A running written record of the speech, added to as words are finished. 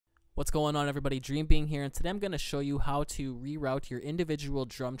What's going on, everybody? Dream Being here, and today I'm going to show you how to reroute your individual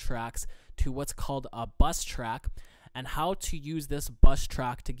drum tracks to what's called a bus track, and how to use this bus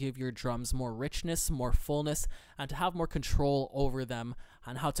track to give your drums more richness, more fullness, and to have more control over them,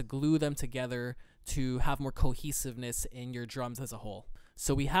 and how to glue them together to have more cohesiveness in your drums as a whole.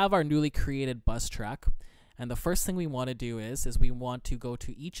 So we have our newly created bus track, and the first thing we want to do is we want to go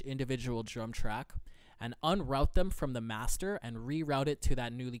to each individual drum track and unroute them from the master and reroute it to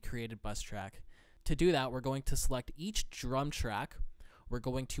that newly created bus track. To do that, we're going to select each drum track. We're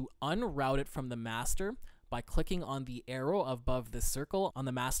going to unroute it from the master by clicking on the arrow above the circle on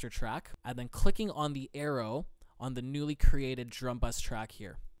the master track, and then clicking on the arrow on the newly created drum bus track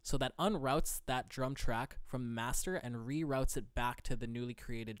here. So that unroutes that drum track from the master and reroutes it back to the newly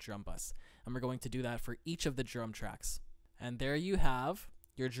created drum bus. And we're going to do that for each of the drum tracks. And there you have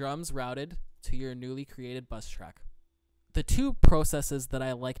your drums routed to your newly created bus track. The two processes that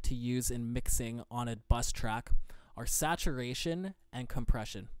I like to use in mixing on a bus track are saturation and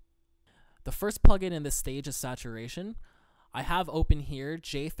compression. The first plugin in this stage is saturation. I have open here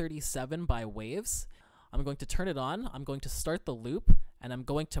J37 by Waves. I'm going to turn it on, I'm going to start the loop, and I'm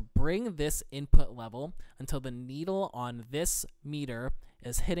going to bring this input level until the needle on this meter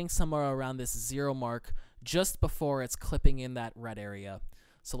is hitting somewhere around this 0 mark just before it's clipping in that red area.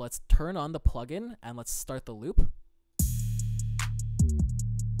 So let's turn on the plugin and let's start the loop.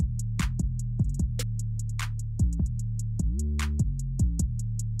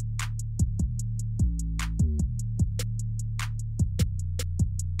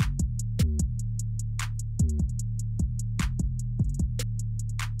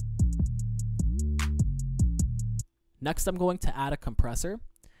 Next, I'm going to add a compressor.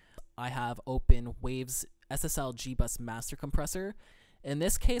 I have open Waves SSL G-Bus Master Compressor. In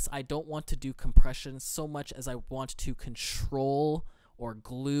this case, I don't want to do compression so much as I want to control or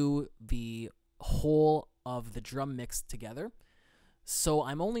glue the whole of the drum mix together. So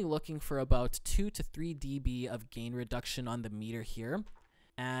I'm only looking for about 2 to 3 dB of gain reduction on the meter here.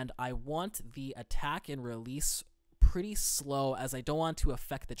 And I want the attack and release pretty slow, as I don't want to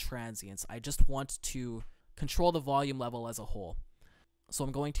affect the transients. I just want to control the volume level as a whole. So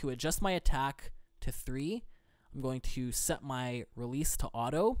I'm going to adjust my attack to 3. I'm going to set my release to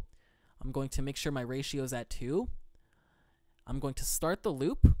auto. I'm going to make sure my ratio is at 2. I'm going to start the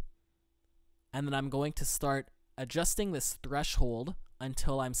loop, and then I'm going to start adjusting this threshold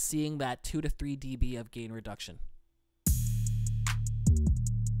until I'm seeing that 2 to 3 dB of gain reduction.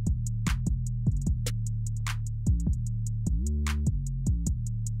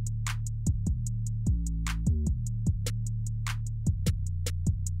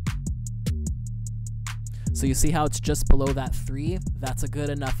 So you see how it's just below that 3? That's a good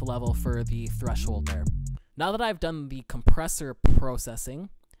enough level for the threshold there. Now that I've done the compressor processing,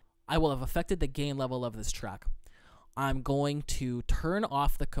 I will have affected the gain level of this track. I'm going to turn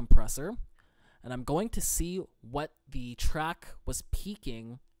off the compressor, and I'm going to see what the track was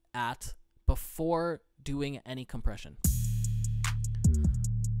peaking at before doing any compression.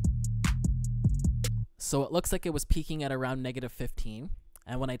 So it looks like it was peaking at around -15,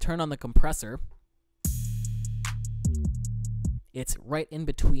 and when I turn on the compressor, it's right in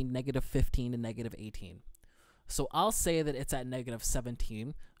between -15 and -18. So I'll say that it's at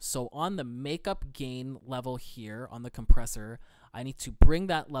 -17. So on the makeup gain level here on the compressor, I need to bring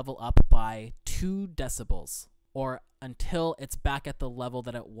that level up by 2 decibels, or until it's back at the level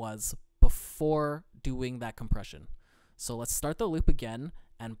that it was before doing that compression. So let's start the loop again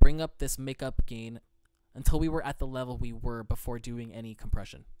and bring up this makeup gain until we were at the level we were before doing any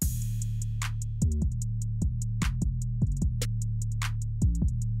compression.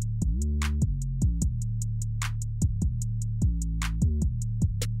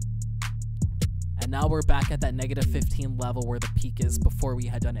 And now we're back at that -15 level where the peak is before we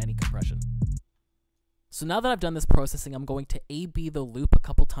had done any compression. So now that I've done this processing, I'm going to A/B the loop a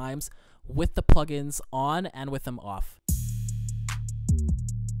couple times with the plugins on and with them off.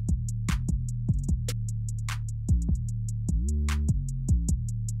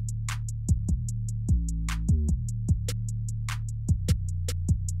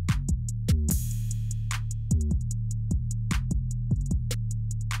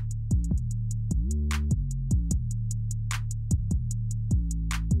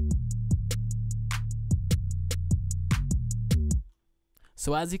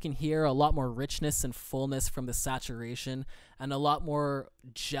 So as you can hear, a lot more richness and fullness from the saturation, and a lot more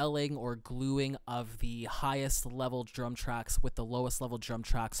gelling or gluing of the highest level drum tracks with the lowest level drum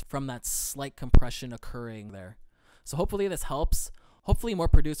tracks from that slight compression occurring there. So hopefully this helps. Hopefully more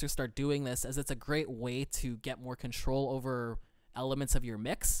producers start doing this, as it's a great way to get more control over elements of your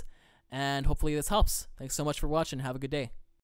mix And hopefully this helps. Thanks so much for watching. Have a good day.